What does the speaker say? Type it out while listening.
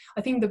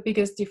I think the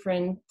biggest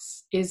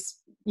difference is,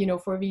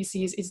 for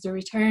VCs is the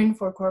return.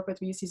 For corporate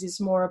VCs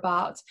is more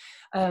about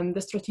the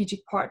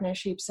strategic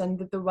partnerships and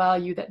the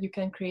value that you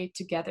can create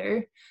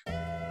together.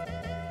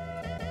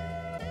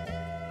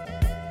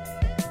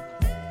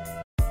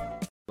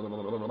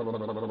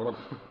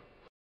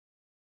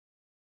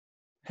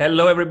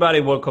 Hello,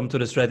 everybody. Welcome to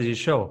the Strategy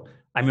Show.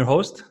 I'm your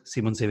host,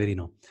 Simon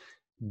Severino.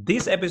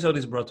 This episode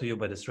is brought to you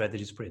by the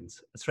Strategy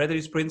Sprints.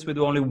 Strategy Sprints, we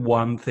do only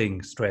one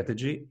thing,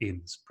 strategy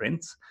in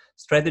sprints.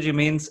 Strategy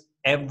means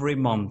every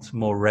month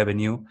more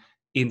revenue.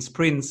 In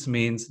sprints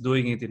means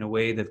doing it in a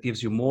way that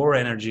gives you more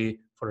energy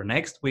for the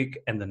next week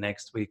and the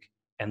next week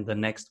and the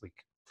next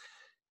week.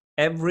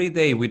 Every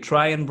day we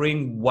try and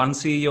bring one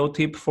CEO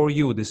tip for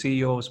you, the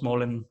CEO of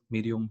small and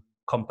medium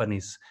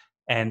companies.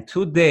 And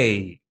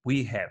today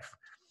we have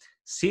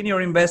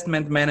Senior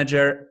Investment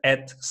Manager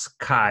at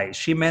Sky.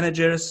 She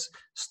manages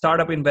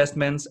startup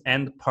investments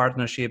and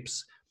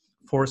partnerships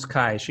for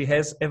Sky. She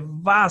has a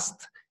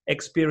vast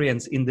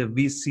experience in the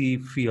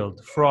VC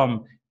field,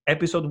 from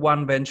Episode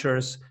 1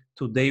 Ventures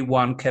to Day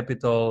One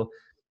Capital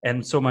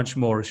and so much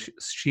more.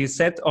 She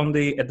sat on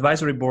the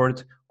advisory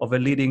board of a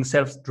leading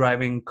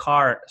self-driving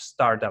car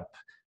startup.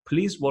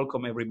 Please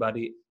welcome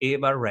everybody,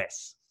 Eva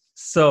Ress.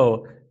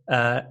 So,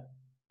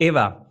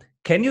 Eva,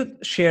 can you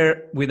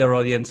share with our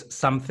audience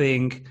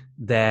something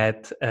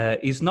that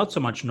is not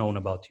so much known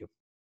about you?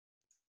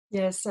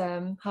 Yes.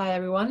 Hi,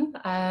 everyone.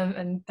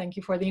 And thank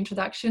you for the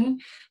introduction,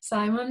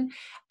 Simon.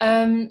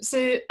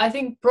 So I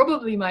think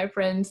probably my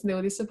friends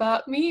know this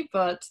about me,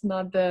 but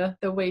not the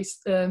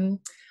rest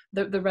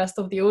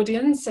of the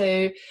audience.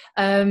 So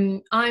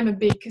I'm a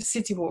big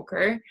city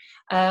walker.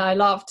 I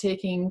love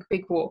taking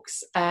big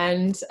walks.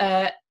 And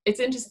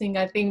it's interesting,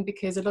 I think,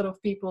 because a lot of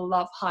people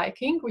love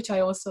hiking, which I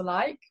also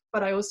like,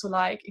 but I also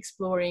like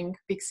exploring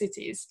big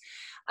cities.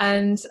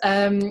 And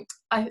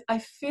I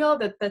feel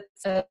that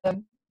that's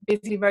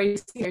basically very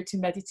similar to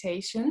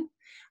meditation.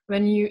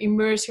 When you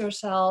immerse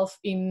yourself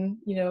in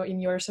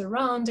your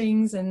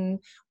surroundings and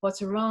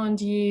what's around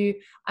you,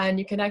 and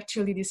you can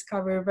actually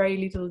discover very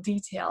little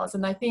details.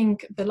 And I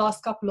think the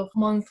last couple of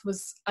months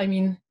was,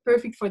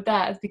 perfect for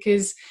that,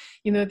 because,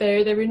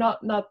 there were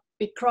not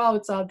big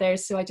crowds out there.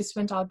 So I just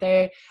went out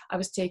there, I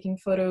was taking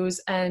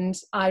photos, and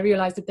I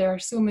realized that there are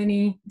so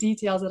many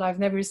details that I've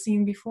never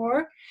seen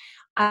before.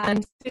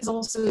 And it's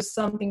also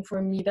something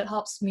for me that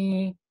helps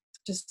me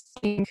just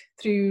think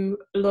through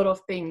a lot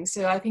of things.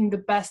 So I think the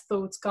best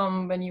thoughts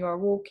come when you are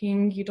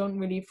walking. You don't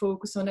really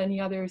focus on any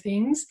other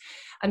things.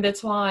 And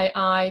that's why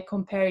I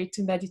compare it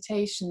to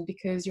meditation,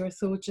 because your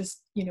thoughts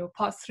just,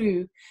 pass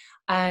through.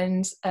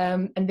 And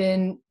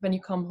then when you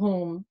come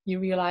home, you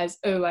realize,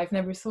 oh, I've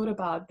never thought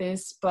about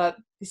this, but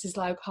this is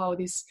like how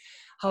this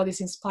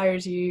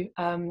inspires you.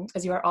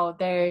 As you are out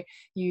there,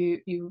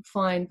 you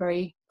find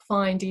very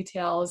fine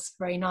details,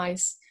 very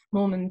nice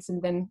moments,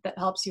 and then that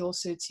helps you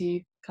also to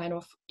kind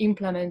of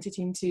implement it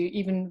into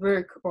even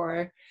work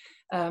or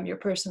your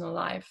personal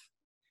life.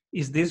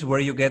 Is this where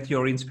you get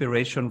your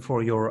inspiration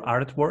for your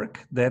artwork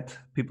that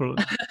people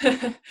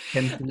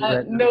can see?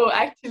 No,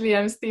 actually,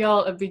 I'm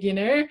still a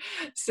beginner.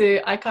 So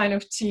I kind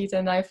of cheat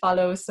and I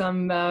follow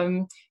some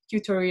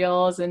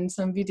tutorials and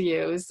some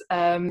videos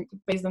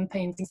based on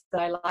paintings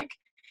that I like.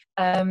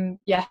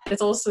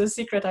 It's also a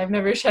secret I've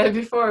never shared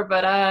before,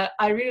 but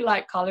I really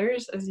like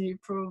colors, as you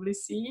probably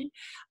see.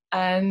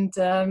 And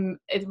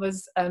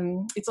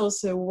it's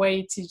also a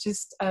way to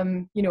just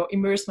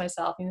immerse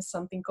myself in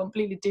something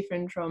completely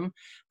different from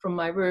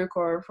my work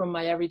or from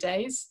my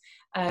everydays.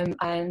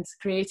 And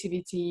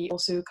creativity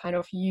also kind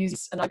of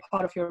uses another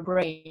part of your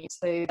brain.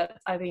 So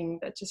I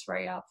think that's just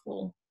very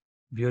helpful.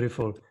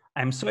 Beautiful.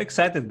 I'm so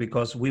excited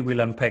because we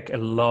will unpack a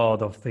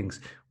lot of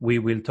things. We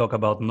will talk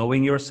about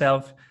knowing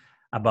yourself,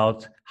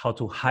 about how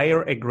to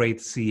hire a great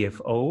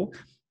CFO,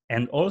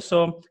 and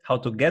also how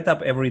to get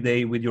up every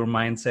day with your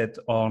mindset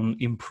on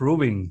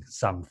improving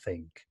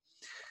something.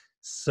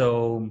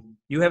 So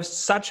you have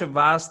such a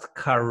vast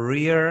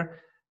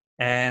career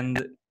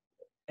and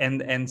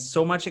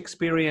so much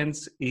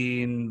experience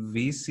in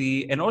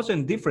VC, and also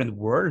in different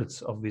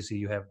worlds of VC.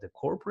 You have the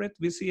corporate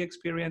VC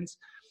experience,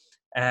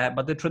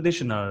 but the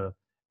traditional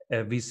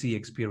VC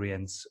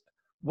experience.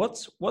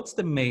 What's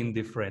the main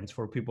difference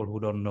for people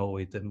who don't know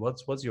it, and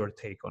what's your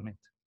take on it?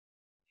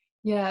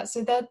 Yeah,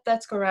 so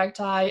that's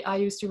correct. I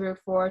used to work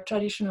for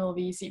traditional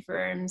VC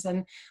firms,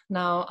 and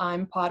now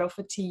I'm part of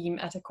a team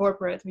at a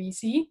corporate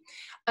VC.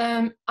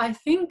 I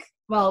think,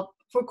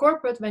 for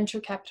corporate venture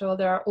capital,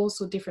 there are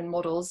also different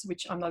models,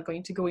 which I'm not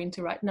going to go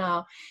into right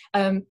now.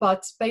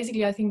 But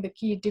basically, I think the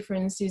key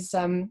difference is,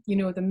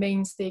 the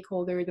main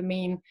stakeholder, the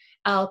main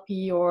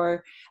LP,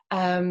 or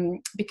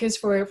because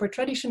for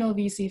traditional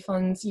VC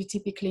funds, you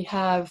typically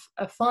have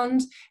a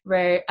fund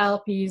where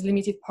LPs,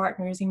 limited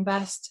partners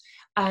invest.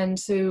 And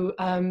so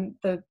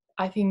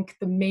I think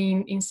the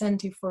main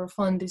incentive for a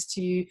fund is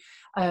to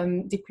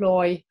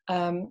deploy,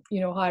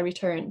 high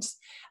returns,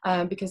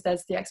 because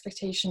that's the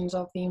expectations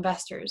of the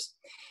investors.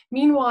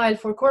 Meanwhile,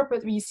 for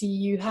corporate VC,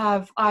 you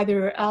have either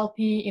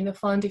LP in the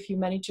fund if you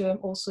manage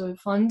also a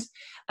fund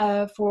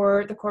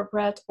for the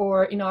corporate,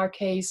 or in our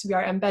case, we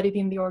are embedded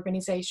in the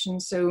organization.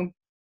 So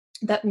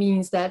that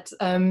means that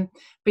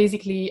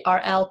basically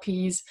our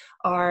LPs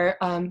are,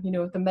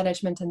 the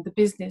management and the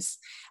business.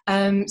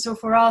 So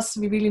for us,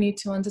 we really need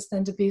to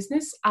understand the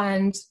business.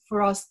 And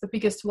for us, the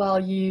biggest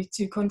value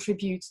to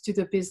contribute to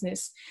the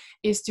business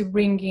is to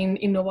bring in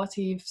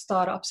innovative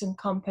startups and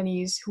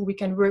companies who we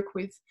can work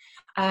with.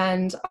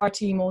 And our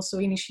team also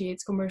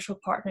initiates commercial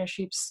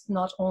partnerships,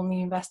 not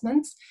only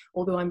investments,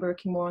 although I'm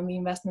working more on the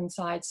investment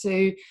side.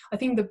 So I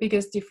think the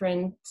biggest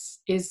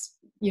difference is,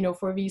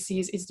 for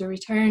VCs is the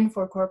return.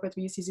 For corporate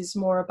VCs is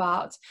more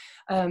about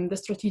the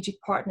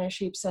strategic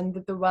partnerships and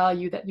the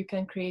value that you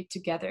can create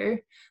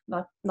together.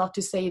 Not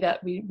to say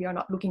that we are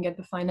not looking at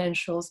the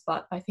financials,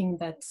 but I think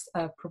that's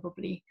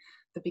probably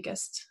the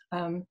biggest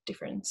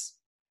difference.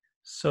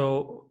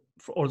 So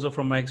also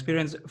from my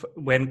experience,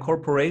 when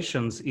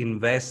corporations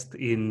invest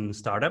in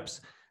startups,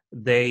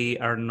 they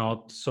are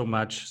not so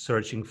much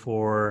searching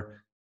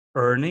for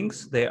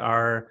earnings, they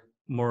are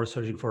more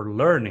searching for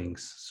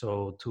learnings.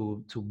 So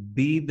to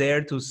be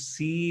there to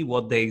see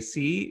what they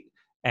see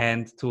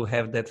and to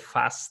have that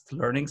fast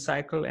learning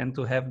cycle and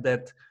to have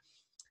that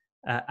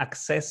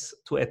access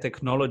to a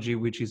technology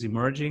which is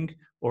emerging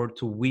or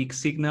to weak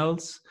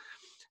signals.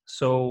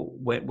 So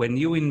when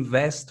you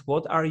invest,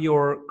 what are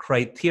your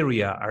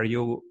criteria? Are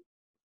you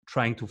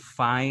trying to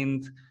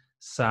find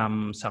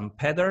some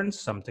patterns,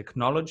 some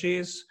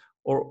technologies,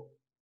 or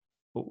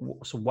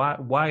so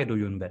why do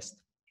you invest?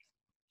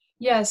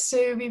 Yes,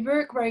 so we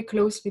work very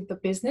close with the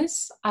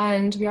business,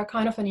 and we are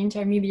kind of an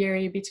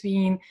intermediary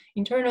between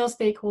internal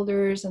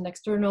stakeholders and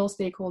external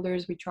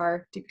stakeholders, which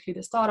are typically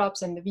the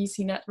startups and the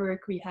VC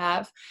network we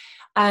have.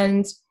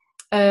 And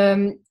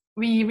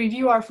we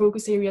review our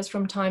focus areas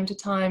from time to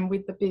time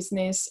with the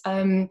business.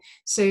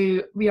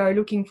 So we are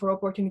looking for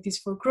opportunities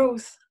for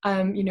growth,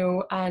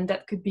 and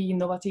that could be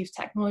innovative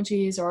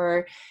technologies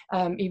or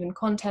even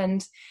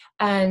content.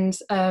 And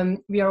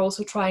we are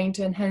also trying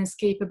to enhance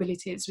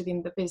capabilities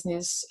within the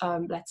business,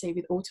 let's say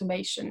with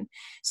automation.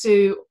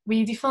 So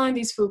we define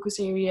these focus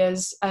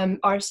areas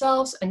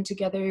ourselves and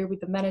together with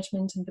the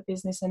management and the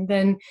business. And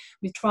then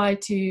we try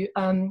to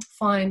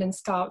find and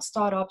scout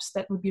startups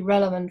that would be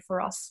relevant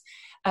for us.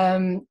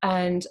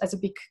 And as a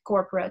big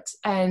corporate,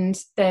 and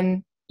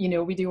then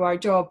we do our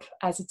job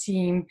as a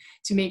team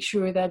to make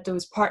sure that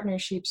those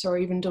partnerships or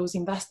even those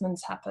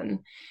investments happen.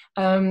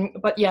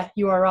 But yeah,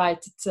 you are right.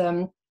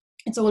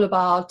 It's all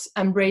about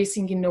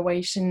embracing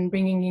innovation,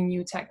 bringing in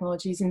new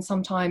technologies, and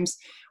sometimes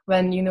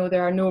when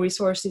there are no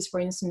resources, for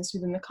instance,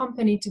 within the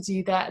company to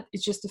do that,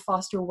 it's just a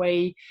faster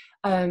way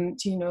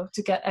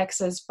to get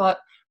access. But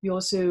we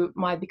also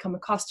might become a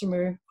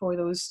customer for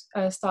those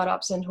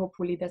startups, and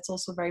hopefully that's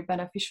also very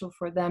beneficial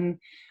for them,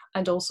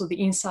 and also the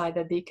insight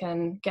that they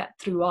can get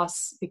through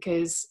us,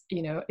 because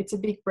it's a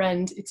big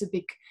brand, it's a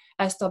big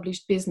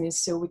established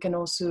business, so we can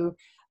also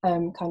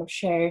kind of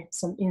share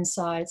some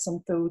insights, some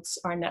thoughts,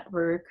 our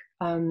network,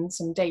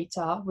 some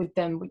data with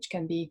them, which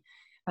can be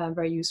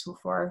very useful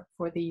for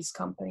these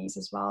companies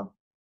as well.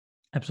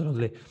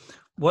 Absolutely.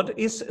 What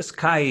is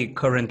Sky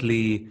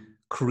currently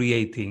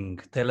creating?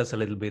 Tell us a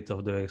little bit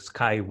of the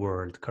Sky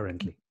world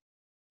currently.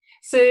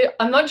 So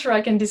I'm not sure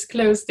I can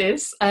disclose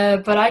this,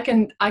 but I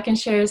can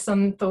share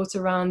some thoughts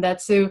around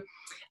that. So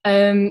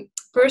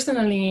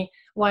personally,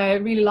 why I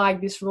really like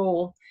this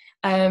role,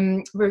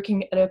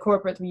 working at a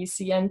corporate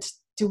VC, and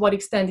to what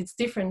extent it's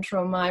different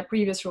from my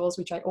previous roles,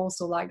 which I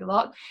also liked a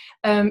lot,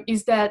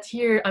 is that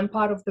here I'm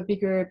part of the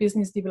bigger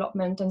business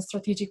development and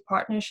strategic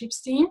partnerships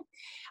team.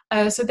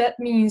 So that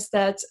means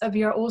that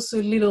we are also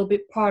a little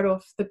bit part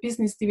of the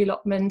business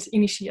development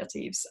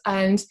initiatives.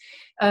 And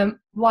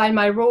while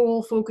my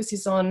role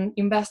focuses on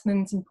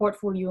investments and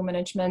portfolio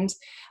management,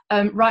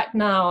 right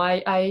now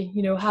I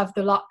have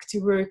the luck to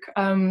work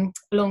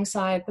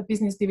alongside the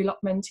business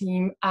development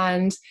team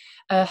and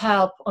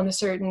help on a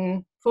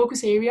certain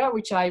focus area,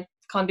 which I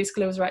can't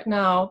disclose right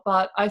now.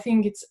 But I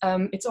think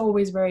it's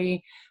always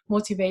very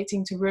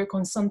motivating to work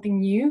on something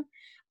new.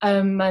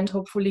 And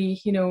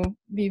hopefully,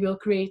 we will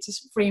create a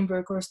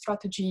framework or a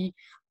strategy,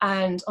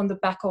 and on the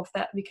back of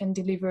that, we can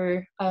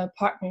deliver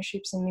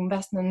partnerships and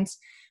investments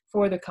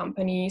for the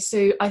company.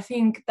 So I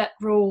think that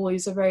role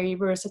is a very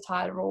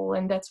versatile role,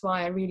 and that's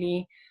why I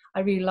really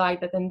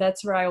like that. And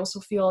that's where I also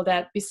feel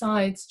that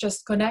besides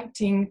just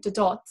connecting the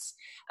dots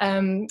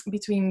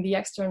between the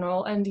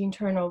external and the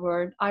internal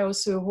world, I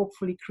also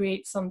hopefully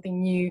create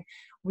something new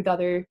with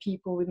other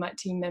people, with my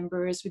team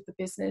members, with the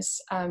business,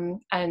 and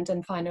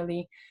then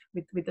finally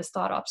with the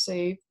startup.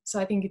 So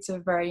I think it's a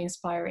very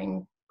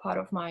inspiring part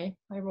of my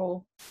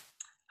role.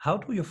 How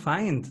do you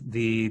find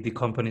the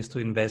companies to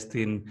invest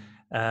in?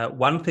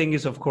 One thing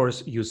is, of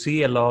course, you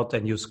see a lot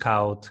and you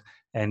scout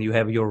and you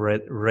have your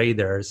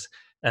radars.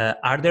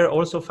 Are there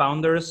also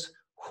founders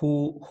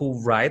who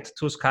write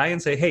to Sky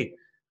and say, hey,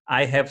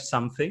 I have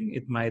something,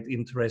 it might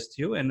interest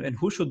you, and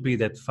who should be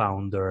that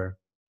founder?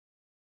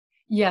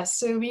 Yes,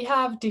 so we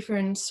have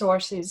different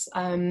sources,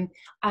 and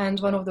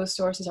one of those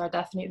sources are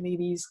definitely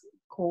these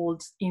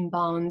called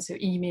inbound, so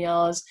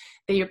emails.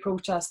 They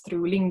approach us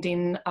through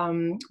LinkedIn,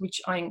 which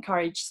I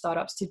encourage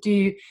startups to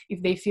do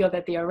if they feel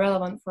that they are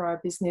relevant for our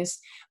business.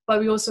 But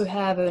we also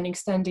have an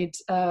extended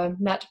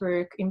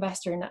network,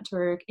 investor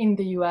network in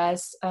the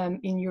US,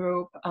 in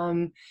Europe,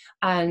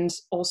 and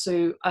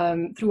also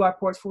through our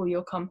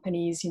portfolio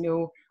companies,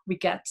 we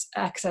get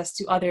access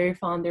to other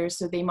founders,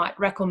 so they might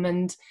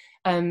recommend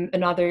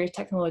another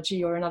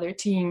technology or another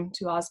team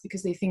to us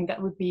because they think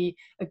that would be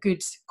a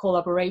good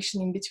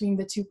collaboration in between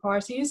the two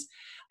parties.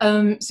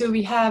 So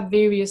we have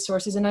various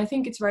sources, and I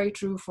think it's very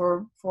true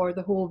for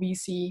the whole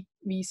VC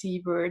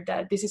world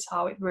that this is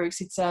how it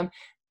works. It's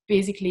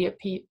basically a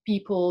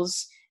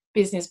people's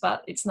business,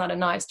 but it's not a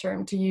nice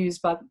term to use,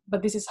 but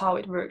this is how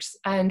it works.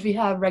 And we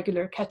have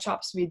regular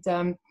catch-ups with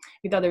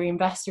other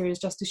investors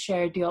just to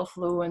share deal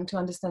flow and to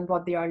understand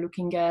what they are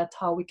looking at,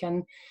 how we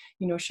can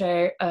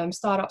share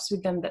startups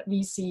with them that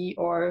we see,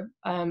 or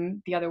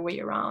the other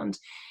way around.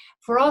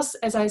 For us,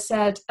 as I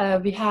said,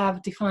 we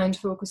have defined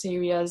focus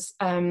areas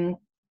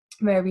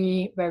where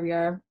we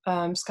are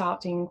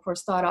scouting for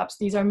startups.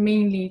 These are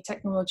mainly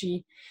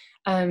technology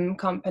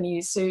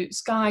companies. So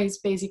Sky's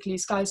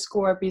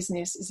core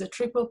business is a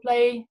triple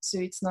play. So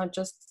it's not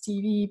just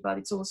TV, but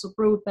it's also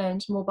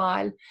broadband,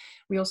 mobile.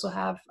 We also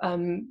have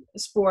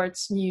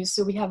sports news.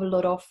 So we have a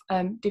lot of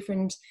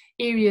different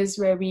areas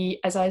where we,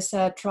 as I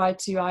said, try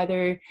to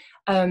either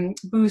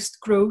boost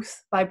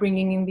growth by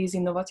bringing in these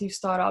innovative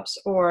startups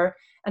or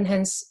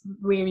enhance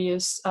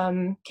various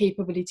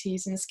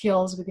capabilities and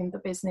skills within the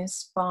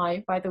business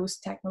by those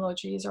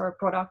technologies or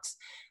products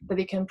that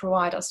they can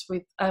provide us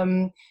with.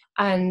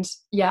 And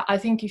yeah, I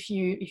think if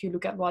you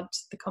look at what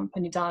the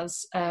company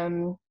does,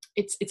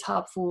 it's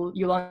helpful.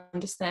 You'll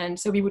understand.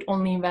 So we would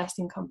only invest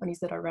in companies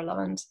that are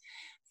relevant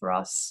for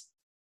us.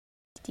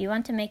 Do you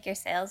want to make your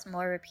sales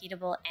more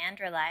repeatable and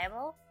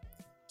reliable?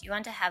 Do you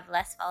want to have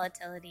less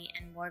volatility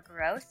and more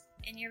growth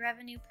in your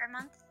revenue per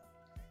month?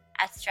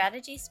 At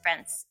Strategy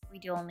Sprints, we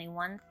do only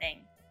one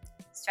thing: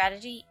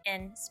 strategy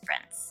in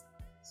sprints.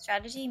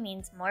 Strategy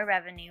means more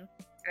revenue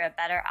through a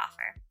better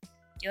offer.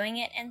 Doing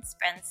it in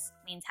sprints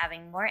means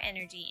having more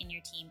energy in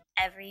your team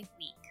every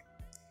week.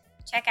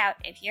 Check out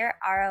if your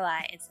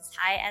ROI is as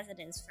high as it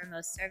is for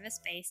most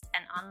service-based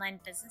and online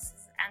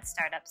businesses and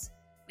startups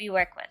we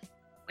work with,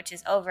 which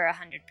is over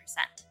 100%.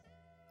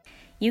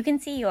 You can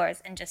see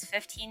yours in just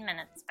 15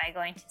 minutes by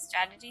going to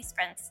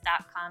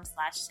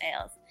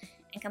strategysprints.com/sales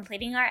and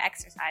completing our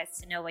exercise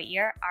to know what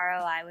your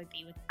ROI would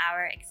be with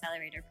our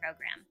accelerator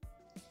program.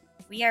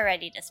 We are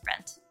ready to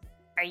sprint.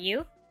 Are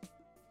you?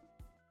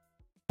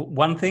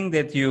 One thing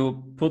that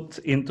you put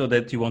into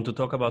that you want to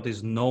talk about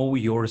is know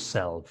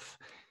yourself.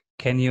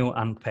 Can you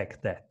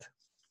unpack that?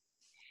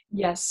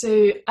 Yes.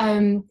 So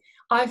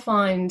I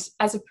find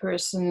as a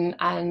person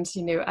and,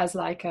 as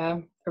like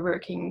a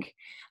working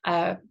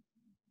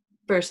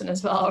person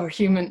as well, or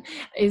human,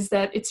 is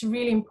that it's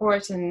really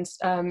important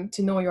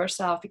to know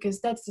yourself, because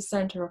that's the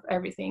center of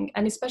everything.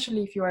 And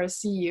especially if you are a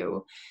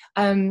CEO,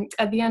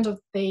 at the end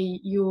of the day,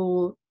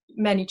 you'll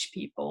manage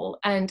people,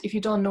 and if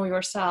you don't know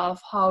yourself,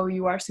 how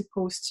you are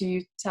supposed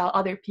to tell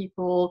other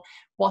people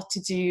what to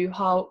do,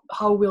 how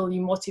will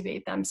you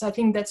motivate them? So I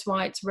think that's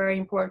why it's very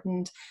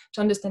important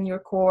to understand your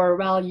core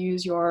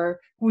values,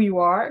 who you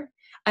are.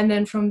 And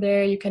then from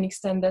there, you can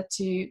extend that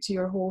to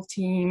your whole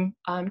team,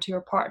 to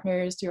your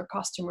partners, to your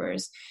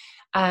customers.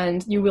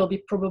 And you will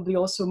be probably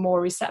also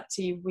more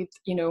receptive with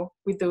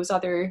those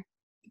other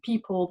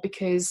people,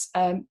 because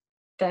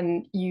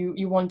then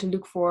you want to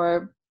look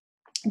for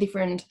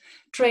different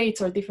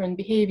traits or different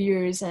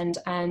behaviors and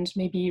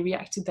maybe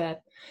react to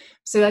that.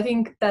 So I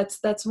think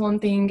that's one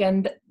thing.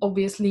 And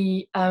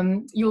obviously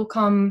you'll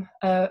come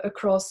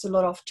across a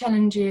lot of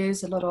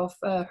challenges, a lot of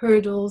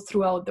hurdles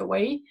throughout the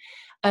way.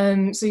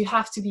 So you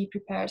have to be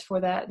prepared for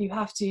that. You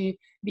have to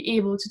be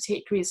able to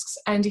take risks.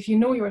 And if you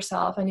know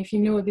yourself, and if you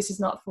know this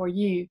is not for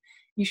you,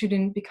 you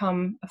shouldn't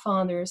become a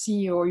founder, a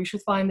CEO, or you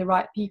should find the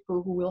right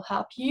people who will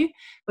help you.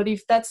 But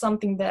if that's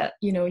something that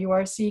you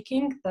are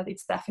seeking, that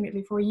it's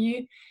definitely for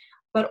you.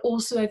 But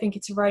also, I think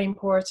it's very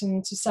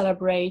important to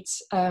celebrate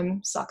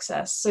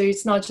success. So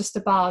it's not just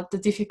about the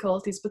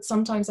difficulties, but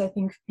sometimes I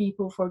think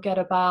people forget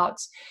about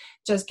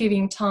just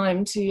giving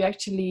time to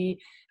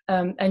actually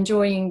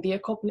enjoying the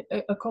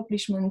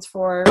accomplishments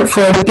for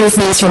the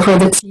business or for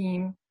the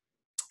team.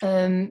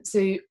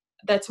 So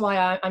that's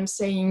why I'm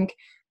saying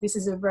this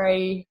is a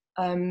very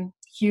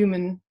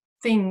human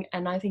thing,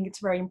 and I think it's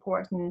very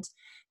important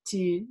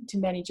to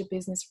manage a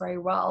business very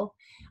well.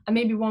 And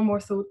maybe one more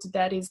thought to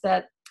that is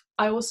that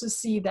I also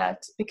see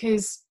that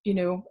because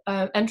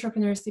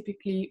entrepreneurs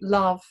typically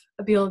love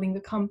building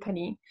the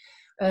company,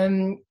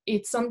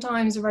 it's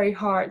sometimes very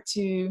hard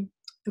to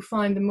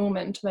find the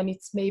moment when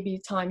it's maybe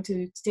time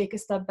to take a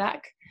step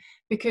back,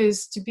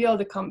 because to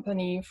build a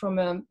company from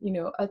a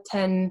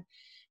 10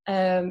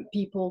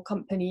 people,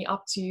 company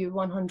up to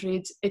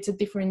 100. It's a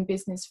different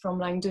business from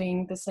like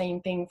doing the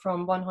same thing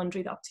from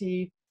 100 up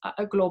to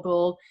a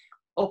global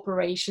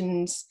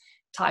operations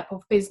type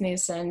of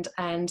business, and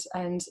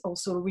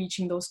also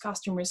reaching those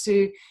customers.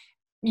 So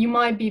you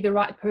might be the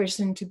right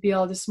person to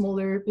build a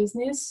smaller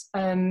business,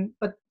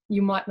 but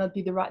you might not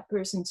be the right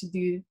person to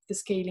do the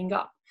scaling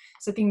up.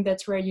 So I think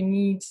that's where you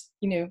need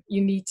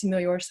to know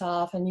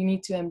yourself, and you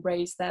need to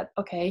embrace that,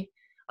 okay,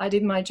 I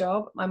did my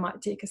job, I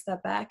might take a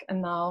step back,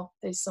 and now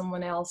there's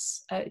someone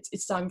else.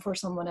 It's time for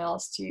someone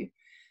else to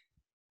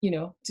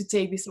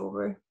take this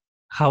over.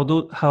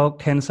 How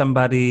can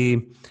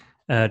somebody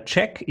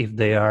check if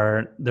they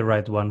are the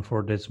right one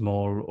for the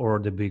small or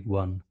the big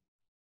one?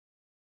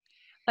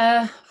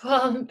 Well,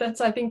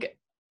 I think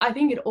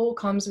it all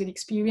comes with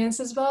experience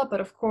as well.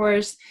 But of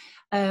course,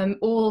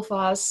 all of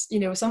us,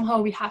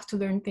 somehow we have to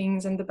learn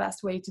things, and the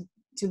best way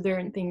to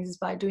learn things is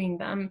by doing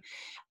them.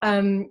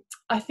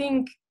 I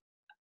think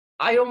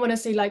I don't want to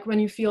say like when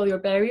you feel your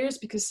barriers,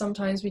 because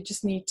sometimes we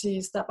just need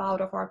to step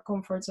out of our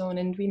comfort zone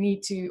and we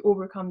need to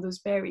overcome those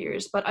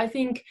barriers. But I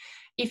think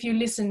if you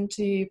listen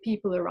to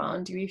people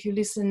around you, if you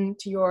listen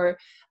to your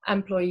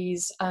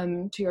employees,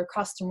 to your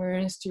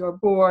customers, to your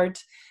board,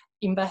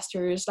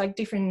 investors, like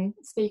different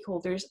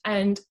stakeholders,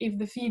 and if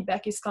the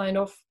feedback is kind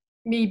of,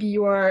 maybe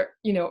you are,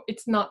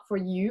 it's not for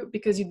you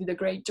because you did a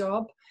great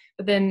job,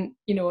 but then,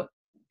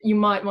 you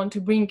might want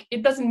to bring,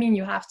 it doesn't mean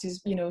you have to,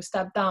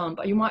 step down,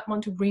 but you might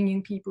want to bring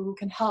in people who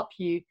can help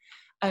you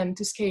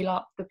to scale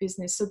up the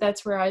business. So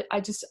that's where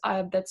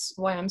that's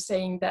why I'm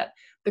saying that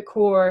the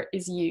core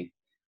is you.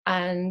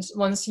 And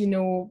once you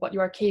know what you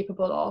are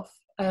capable of,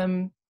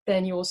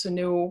 then you also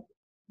know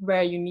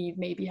where you need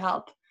maybe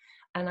help.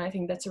 And I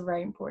think that's a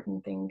very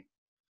important thing.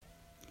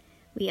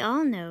 We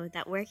all know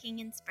that working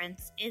in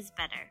sprints is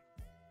better,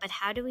 but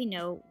how do we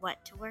know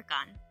what to work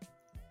on?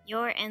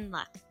 You're in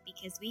luck,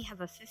 because we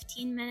have a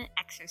 15-minute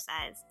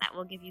exercise that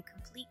will give you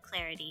complete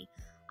clarity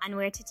on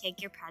where to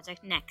take your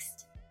project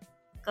next.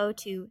 Go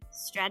to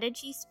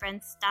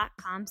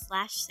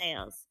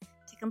strategysprints.com/sales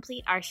to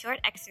complete our short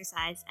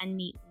exercise and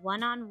meet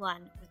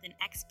one-on-one with an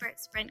expert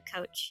sprint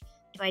coach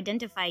to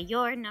identify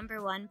your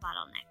number one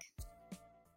bottleneck.